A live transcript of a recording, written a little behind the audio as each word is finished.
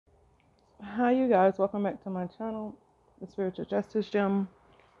Hi, you guys. Welcome back to my channel, The Spiritual Justice Gym.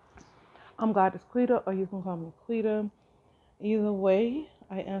 I'm Goddess Quita, or you can call me Quita. Either way,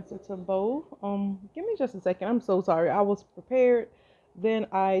 I answer to both. Give me just a second. I'm so sorry. I was prepared. Then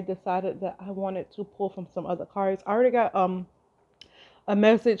I decided that I wanted to pull from some other cards. I already got a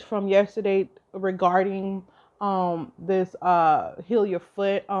message from yesterday regarding this heal your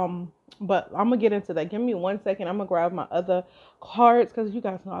foot. But I'm gonna get into that. Give me 1 second. I'm gonna grab my other cards because you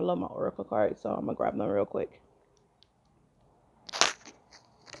guys know I love my oracle cards, so I'm gonna grab them real quick.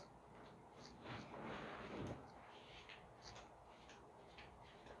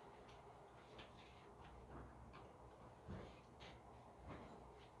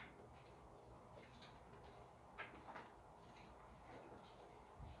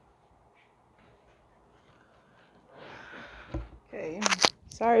 Okay,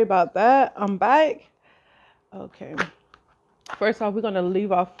 sorry about that. I'm back. Okay, first off, we're gonna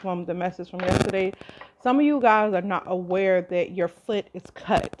leave off from the message from yesterday. Some of you guys are not aware that your foot is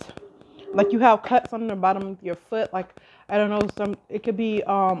cut. Like you have cuts on the bottom of your foot. Like I don't know, it could be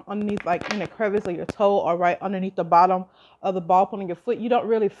underneath, like in a crevice of your toe, or right underneath the bottom of the ball point of your foot. You don't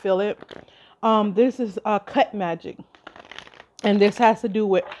really feel it. This is cut magic, and this has to do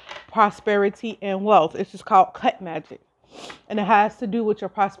with prosperity and wealth. It's just called cut magic, and it has to do with your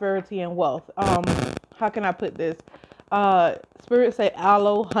prosperity and wealth. How can I put this? Spirit say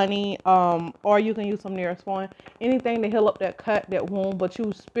aloe, honey, or you can use some Neosporin, anything to heal up that cut, that wound, but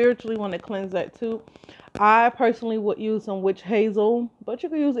you spiritually want to cleanse that too. I personally would use some witch hazel, but you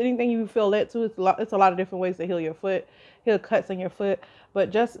can use anything you feel led to. It's a lot of different ways to heal your foot, heal cuts in your foot,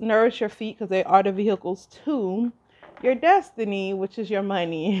 but just nourish your feet because they are the vehicles to your destiny, which is your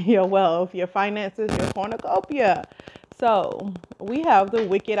money, your wealth, your finances, your cornucopia. So we have the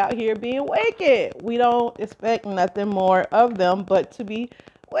wicked out here being wicked. We don't expect nothing more of them but to be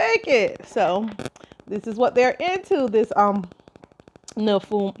wicked. So this is what they're into, this new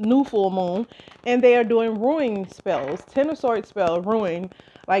full moon, and they are doing ruining spells, Ten of Swords spell, ruin.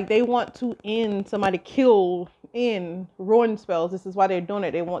 Like they want to end somebody, kill, in ruin spells. This is why they're doing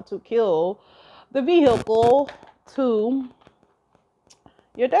it. They want to kill the vehicle to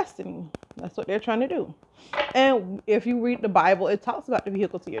your destiny. That's what they're trying to do. And if you read the Bible, it talks about the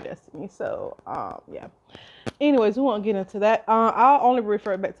vehicle to your destiny. So, yeah. Anyways, we won't get into that. I'll only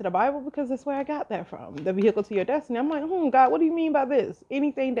refer back to the Bible because that's where I got that from. The vehicle to your destiny. I'm like, God, what do you mean by this?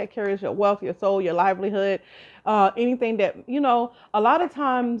 Anything that carries your wealth, your soul, your livelihood, anything that, a lot of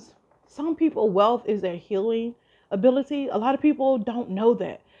times, some people, wealth is their healing ability. A lot of people don't know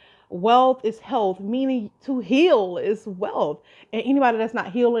that. Wealth is health, meaning to heal is wealth. And anybody that's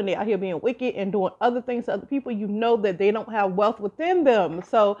not healing, they out here being wicked and doing other things to other people, you know that they don't have wealth within them.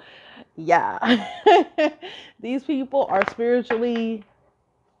 So, yeah, these people are spiritually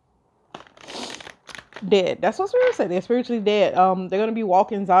dead. That's what spirit said. They're spiritually dead. They're gonna be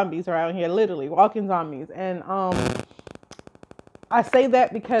walking zombies around here, literally walking zombies. And I say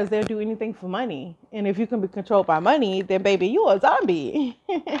that because they'll do anything for money. And if you can be controlled by money, then baby, you're a zombie.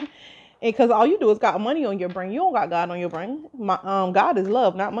 Because all you do is got money on your brain. You don't got God on your brain. God is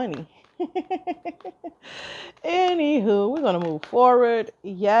love, not money. Anywho, we're gonna move forward.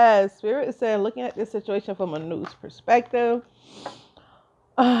 Yes, Spirit said, looking at this situation from a news perspective,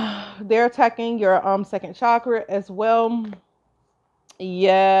 they're attacking your second chakra as well.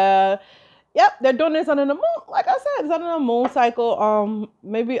 Yeah. Yep, they're doing this under the moon. Like I said, it's under the moon cycle.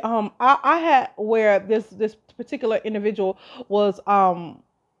 Maybe I had where this particular individual was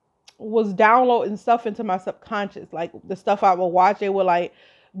downloading stuff into my subconscious, like the stuff I would watch. They would like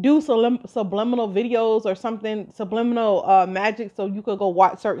do subliminal videos or something, subliminal magic, so you could go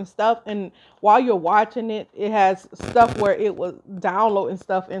watch certain stuff, and while you're watching it, it has stuff where it was downloading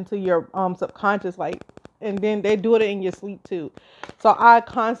stuff into your subconscious, like, and then they do it in your sleep too. So I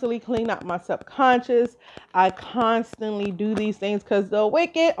constantly clean up my subconscious. I constantly do these things because the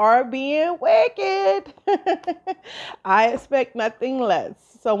wicked are being wicked. I expect nothing less.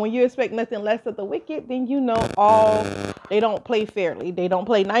 So when you expect nothing less of the wicked, then you know they don't play fairly. They don't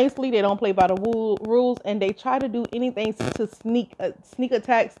play nicely. They don't play by the rules, and they try to do anything to sneak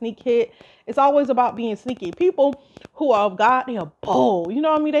attack, sneak hit. It's always about being sneaky. People who are of God, they are bold. You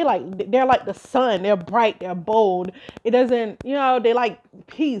know what I mean? They're like the sun. They're bright. They're bold. It doesn't, they like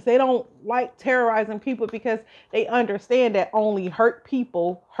peace. They don't like terrorizing people because they understand that only hurt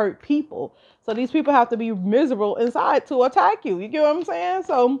people hurt people. So these people have to be miserable inside to attack you. You get what I'm saying?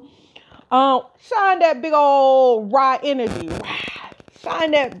 So, shine that big old Ra energy.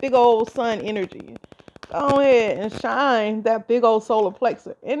 Shine that big old sun energy. Go ahead and shine that big old solar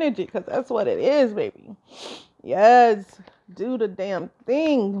plexus energy, because that's what it is, baby. Yes, do the damn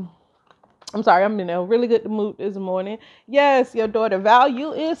thing. I'm sorry, I'm in a really good mood this morning. Yes, your daughter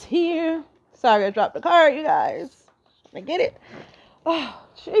Value is here. Sorry, I dropped the card, you guys. I get it. Oh,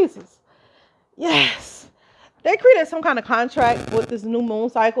 Jesus. Yes. They created some kind of contract with this new moon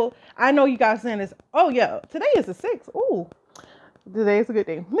cycle. I know you guys saying this. Oh, yeah. Today is the 6th. Ooh. Today is a good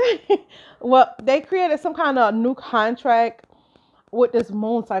day. Well, they created some kind of new contract with this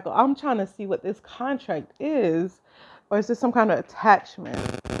moon cycle. I'm trying to see what this contract is. Or is this some kind of attachment?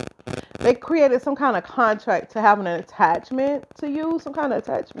 They created some kind of contract to have an attachment to you. Some kind of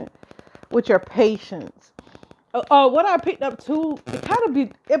attachment with your patience. What I picked up too, it kind of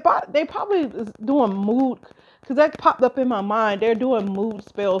be, they probably is doing mood, because that popped up in my mind. They're doing mood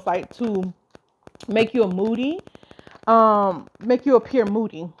spells like to make you make you appear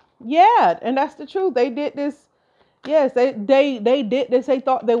moody. Yeah, and that's the truth. They did this. Yes, they did this. They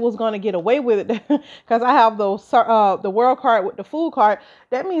thought they was gonna get away with it, because I have the world card with the fool card.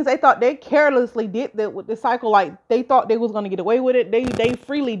 That means they thought they carelessly did that with the cycle. Like they thought they was gonna get away with it. They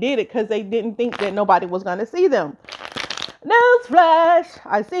freely did it because they didn't think that nobody was gonna see them. Newsflash!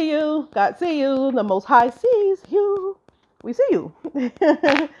 I see you. God see you. The Most High sees you. We see you.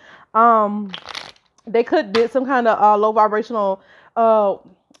 They could did some kind of low vibrational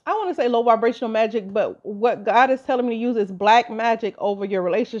I want to say low vibrational magic, but what God is telling me to use is black magic over your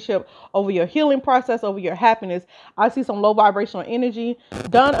relationship, over your healing process, over your happiness. I see some low vibrational energy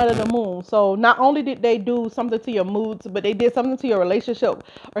done under the moon. So not only did they do something to your moods, but they did something to your relationship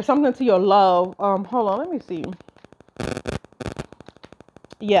or something to your love. Hold on, let me see.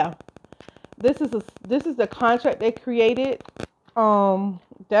 Yeah, this is the contract they created.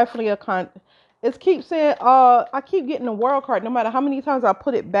 Definitely a It keeps saying, I keep getting the world card. No matter how many times I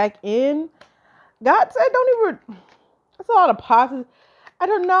put it back in, God said, don't even. It's a lot of positive. I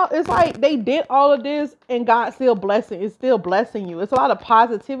don't know. It's like they did all of this and God still blessing. It's still blessing you. It's a lot of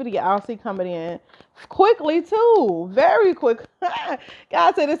positivity I'll see coming in quickly too. Very quick.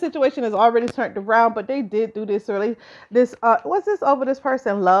 God said this situation is already turned around, but they did do this really. What's this over this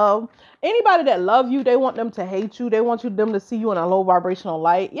person? Love. Anybody that love you, they want them to hate you. They want them to see you in a low vibrational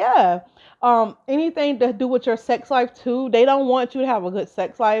light. Yeah. Anything to do with your sex life too. They don't want you to have a good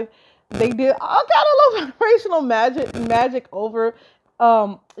sex life. They did all kind of low vibrational magic over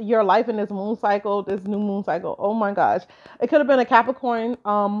your life in this moon cycle, this new moon cycle. Oh my gosh. It could have been a Capricorn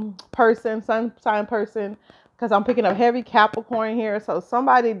person, sun sign person, because I'm picking up heavy Capricorn here. So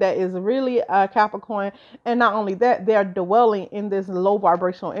somebody that is really a Capricorn, and not only that, they're dwelling in this low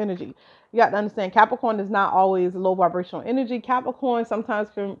vibrational energy. You got to understand, Capricorn is not always low vibrational energy. Capricorn sometimes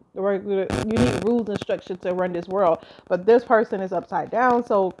you need rules and structure to run this world, but this person is upside down.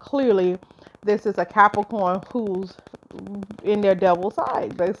 So clearly this is a Capricorn who's in their devil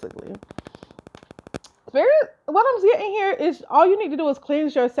side, basically. Spirit, what I'm getting here is all you need to do is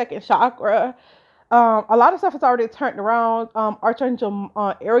cleanse your second chakra. A lot of stuff is already turned around. Archangel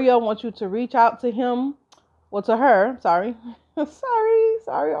Ariel wants you to reach out to him. Well, to her, sorry.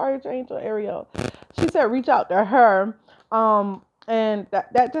 sorry, Archangel Ariel. She said reach out to her. And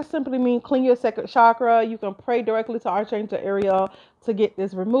that just simply means clean your second chakra. You can pray directly to Archangel Ariel to get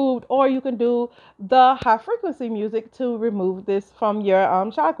this removed, or you can do the high frequency music to remove this from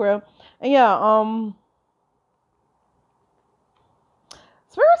your chakra. And yeah,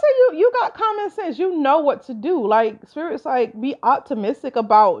 Spirit say you got common sense. You know what to do. Like Spirit's like, be optimistic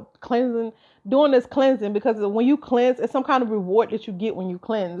about cleansing, doing this cleansing, because when you cleanse, it's some kind of reward that you get when you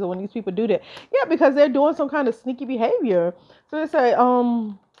cleanse. Or when these people do that, yeah, because they're doing some kind of sneaky behavior. So they say,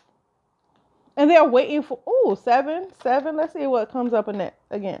 and they're waiting for 7. Let's see what comes up in that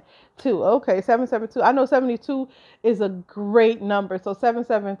again. 2. Okay, 772. I know 72 is a great number. So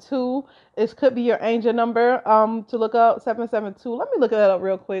 772 could be your angel number. To look up 772. Let me look that up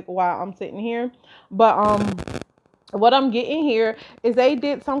real quick while I'm sitting here. But what I'm getting here is they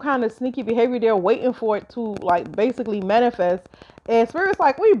did some kind of sneaky behavior. They're waiting for it to like basically manifest. And Spirit's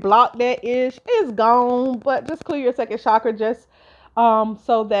like, we blocked that ish. It's gone. But just clear your second chakra, just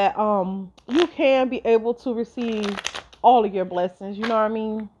so that you can be able to receive all of your blessings. You know what I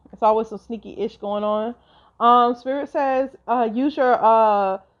mean? It's always some sneaky ish going on. Spirit says use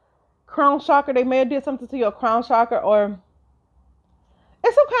your crown chakra. They may have did something to your crown chakra, or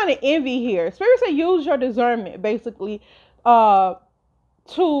it's some kind of envy here. Spirit says use your discernment, basically,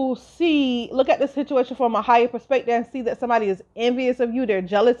 to look at the situation from a higher perspective and see that somebody is envious of you, they're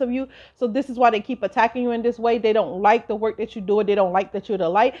jealous of you. So this is why they keep attacking you in this way. They don't like the work that you do, they don't like that you're the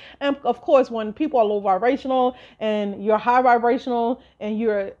light. And of course, when people are low vibrational and you're high vibrational and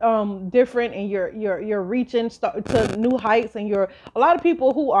you're different and you're reaching to new heights, and you're a lot of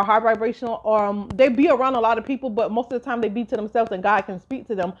people who are high vibrational, they be around a lot of people, but most of the time they be to themselves and God can speak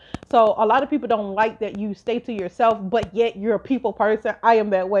to them. So a lot of people don't like that you stay to yourself, but yet you're a people person. I am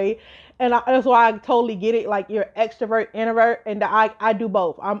that way. And that's why I totally get it. Like, you're extrovert, introvert, and I do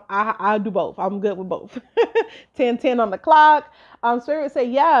both. I do both. I'm good with both. 10 on the clock. Spirit say,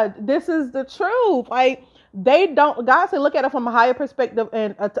 yeah, this is the truth. Like, they don't. God said, look at it from a higher perspective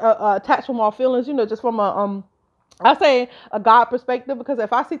and attach from all feelings. You know, just from a I say a God perspective, because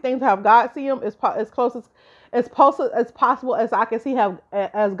if I see things how God see them, as close as possible as I can see how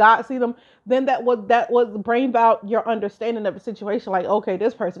as God see them, then that would bring out your understanding of the situation. Like, okay,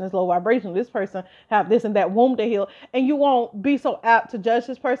 this person is low vibration, this person have this and that womb to heal, and you won't be so apt to judge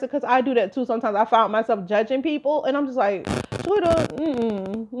this person, because I do that too. Sometimes I found myself judging people, and I'm just like, Twitter,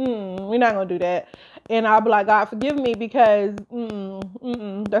 we're not gonna do that. And I'll be like, God, forgive me, because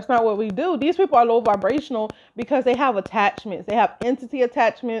that's not what we do. These people are low vibrational because they have attachments. They have entity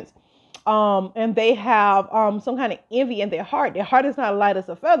attachments, and they have some kind of envy in their heart. Their heart is not light as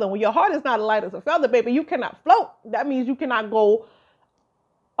a feather. When your heart is not light as a feather, baby, you cannot float. That means you cannot go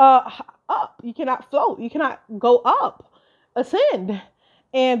up. You cannot float. You cannot go up, ascend.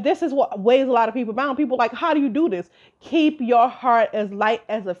 And this is what weighs a lot of people down. People like, how do you do this? Keep your heart as light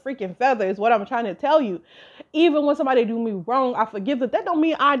as a freaking feather is what I'm trying to tell you. Even when somebody do me wrong, I forgive them. That don't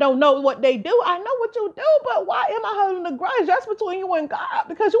mean I don't know what they do. I know what you do, but why am I holding a grudge? That's between you and God,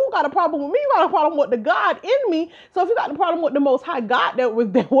 because you don't got a problem with me. You got a problem with the God in me. So if you got a problem with the Most High God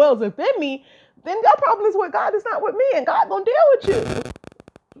that dwells within me, then your problem is with God. It's not with me, and God gonna deal with you.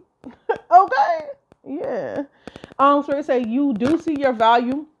 Okay? Yeah. So it say you do see your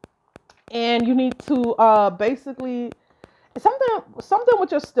value, and you need to basically something with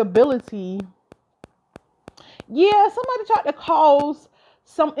your stability. Yeah, somebody tried to cause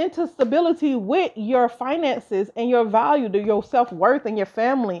some instability with your finances and your value, to your self-worth and your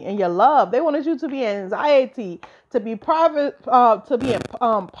family and your love. They wanted you to be in anxiety, to be private, to be in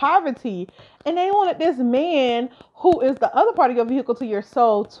poverty. And they wanted this man, who is the other part of your vehicle to your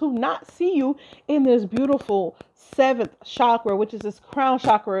soul, to not see you in this beautiful seventh chakra, which is this crown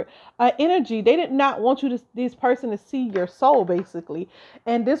chakra energy. They did not want this person to see your soul, basically.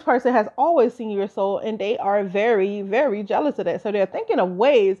 And this person has always seen your soul, and they are very, very jealous of that. So they're thinking of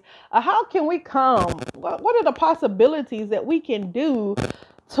ways, how can we what are the possibilities that we can do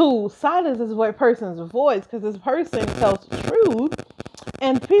to silence this person's voice? Because this person tells the truth,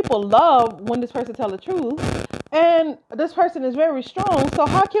 and people love when this person tells the truth. And this person is very strong. So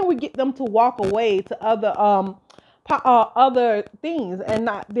how can we get them to walk away to other things and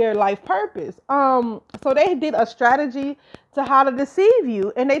not their life purpose? So they did a strategy to how to deceive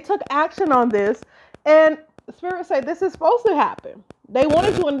you, and they took action on this. And Spirit said this is supposed to happen. They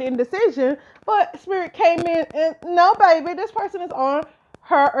wanted you in the indecision, but Spirit came in and, no, baby, this person is on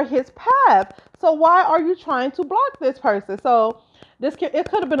her or his path. So why are you trying to block this person? So it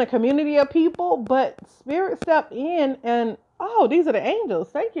could have been a community of people, but Spirit stepped in, and these are the angels.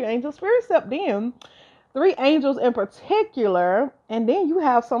 Thank you, angels. Spirit stepped in. 3 angels in particular, and then you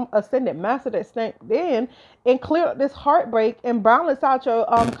have some ascended master that stepped in and cleared up this heartbreak and balanced out your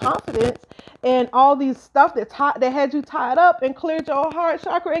confidence and all these stuff that had you tied up, and cleared your heart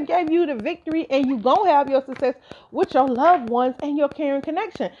chakra and gave you the victory, and you gonna have your success with your loved ones and your caring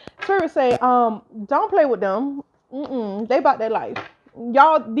connection. Spirit say, don't play with them. They about their life.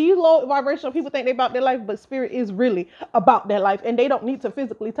 Y'all, these low vibrational people think they about their life, but Spirit is really about their life, and they don't need to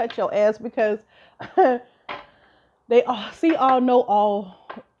physically touch your ass, because they all see all, know all.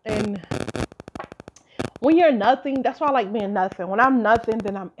 And when you're nothing, that's why I like being nothing. When I'm nothing,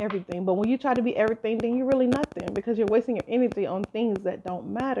 then I'm everything. But when you try to be everything, then you're really nothing, because you're wasting your energy on things that don't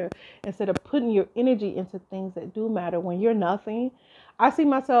matter instead of putting your energy into things that do matter. When you're nothing, I see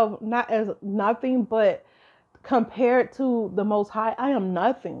myself not as nothing, but compared to the Most High, I am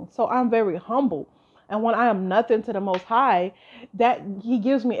nothing. So I'm very humble. And when I am nothing to the Most High, that He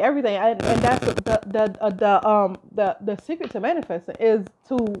gives me everything. And that's the secret to manifesting, is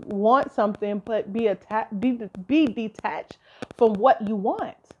to want something, but be detached from what you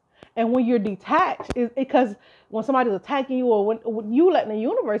want. And when you're detached, is because when somebody's attacking you, or when you letting the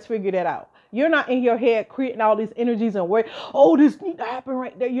universe figure that out. You're not in your head creating all these energies and worry, oh, this need to happen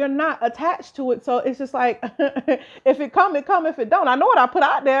right there. You're not attached to it. So it's just like, if it come, it come. If it don't, I know what I put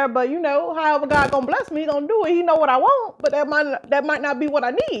out there, but however God gonna bless me, he gonna do it. He know what I want, but that might not be what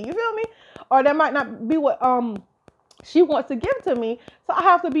I need. You feel me? Or that might not be what she wants to give to me. So I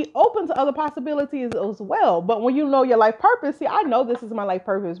have to be open to other possibilities as well. But when you know your life purpose, see, I know this is my life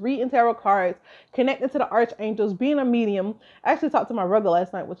purpose. Reading tarot cards, connecting to the archangels, being a medium. I actually talked to my brother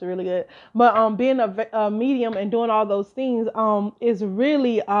last night, which is really good. But being a medium and doing all those things is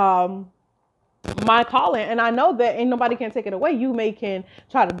really my calling. And I know that ain't nobody can take it away. You can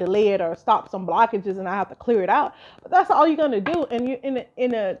try to delay it or stop some blockages, and I have to clear it out. But that's all you're gonna do. And you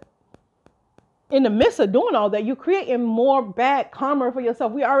in the midst of doing all that, you're creating more bad karma for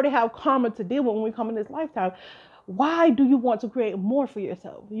yourself. We already have karma to deal with when we come in this lifetime. Why do you want to create more for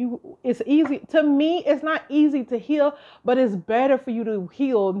yourself? It's easy. To me, it's not easy to heal, but it's better for you to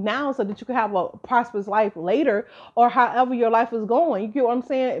heal now so that you can have a prosperous life later, or however your life is going. You get what I'm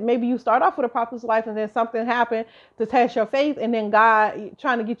saying? Maybe you start off with a prosperous life and then something happened to test your faith, and then God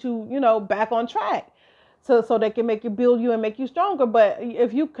trying to get you, back on track. So they can build you and make you stronger. But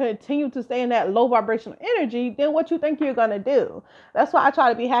if you continue to stay in that low vibrational energy, then what you think you're going to do? That's why I try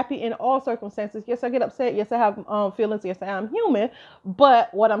to be happy in all circumstances. Yes, I get upset. Yes, I have feelings. Yes, I am human.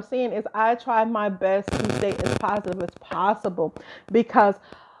 But what I'm saying is I try my best to stay as positive as possible, because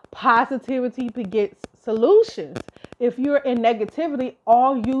positivity begets solutions. If you're in negativity,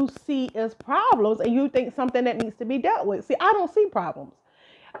 all you see is problems, and you think something that needs to be dealt with. See, I don't see problems.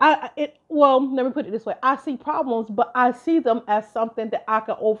 Well, let me put it this way. I see problems, but I see them as something that I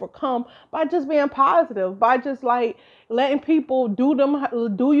can overcome by just being positive, by just like letting people do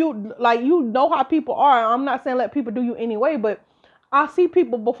you, like, how people are. I'm not saying let people do you anyway, but I see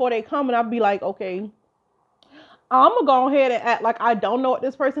people before they come, and I'll be like, okay, I'm going to go ahead and act like I don't know what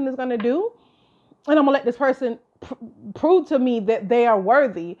this person is going to do. And I'm going to let this person prove to me that they are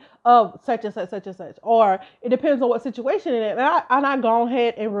worthy of such and such, such and such. Or it depends on what situation it is. And I go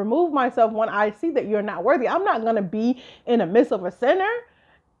ahead and remove myself when I see that you're not worthy. I'm not going to be in the midst of a sinner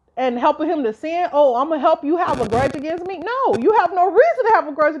and helping him to sin. Oh, I'm going to help you have a grudge against me. No, you have no reason to have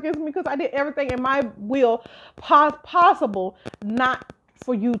a grudge against me, because I did everything in my will possible not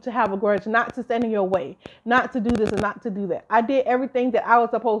for you to have a grudge, not to stand in your way, not to do this and not to do that. I did everything that I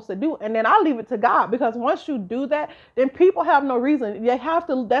was supposed to do, and then I leave it to God, because once you do that, then people have no reason.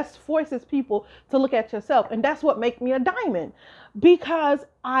 That forces people to look at yourself, and that's what makes me a diamond, because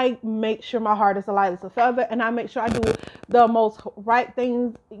I make sure my heart is light as a feather, and I make sure I do the most right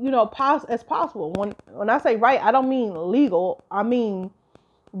things, as possible. When I say right, I don't mean legal. I mean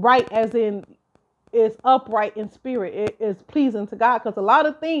right as in is upright in spirit. It is pleasing to God, because a lot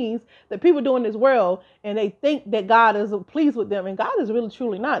of things that people do in this world, and they think that God is pleased with them, and God is really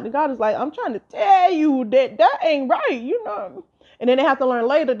truly not. God is like, I'm trying to tell you that ain't right, and then they have to learn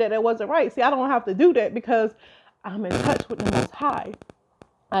later that it wasn't right. See, I don't have to do that, because I'm in touch with the Most High.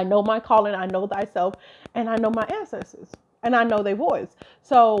 I know my calling, I know thyself, and I know my ancestors, and I know their voice.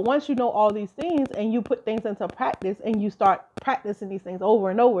 So once you know all these things and you put things into practice and you start practicing these things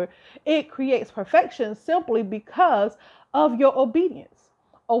over and over, it creates perfection, simply because of your obedience.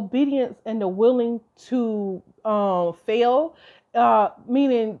 Obedience and the willing to fail,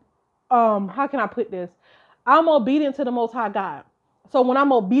 meaning, how can I put this? I'm obedient to the Most High God. So when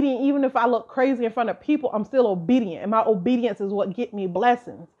I'm obedient, even if I look crazy in front of people, I'm still obedient. And my obedience is what get me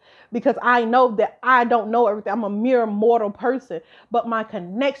blessings, because I know that I don't know everything. I'm a mere mortal person, but my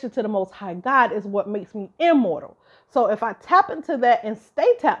connection to the Most High God is what makes me immortal. So if I tap into that and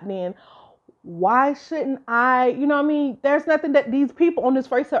stay tapped in, why shouldn't I, there's nothing that these people on this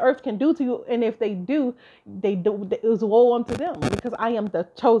face of earth can do to you. And if they do, it was woe unto them, because I am the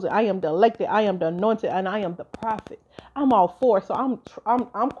chosen, I am the elected, I am the anointed, and I am the prophet. I'm all for, so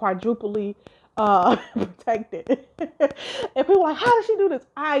I'm quadruply protected. And people are like, how does she do this?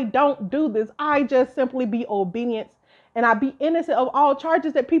 I don't do this. I just simply be obedient, and I be innocent of all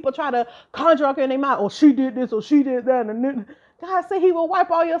charges that people try to conjure up in their mind. Oh, she did this, or she did that, and then God said he will wipe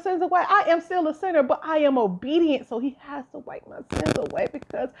all your sins away. I am still a sinner, but I am obedient, so he has to wipe my sins away,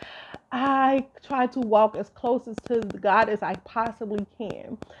 because I try to walk as closest to God as I possibly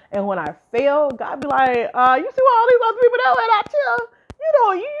can. And when I fail, God be like, you see what all these other people that went out here?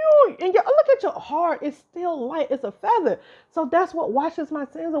 And look at your heart. It's still light. It's a feather. So that's what washes my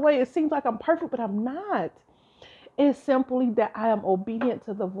sins away. It seems like I'm perfect, but I'm not. It's simply that I am obedient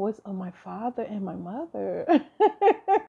to the voice of my father and my mother.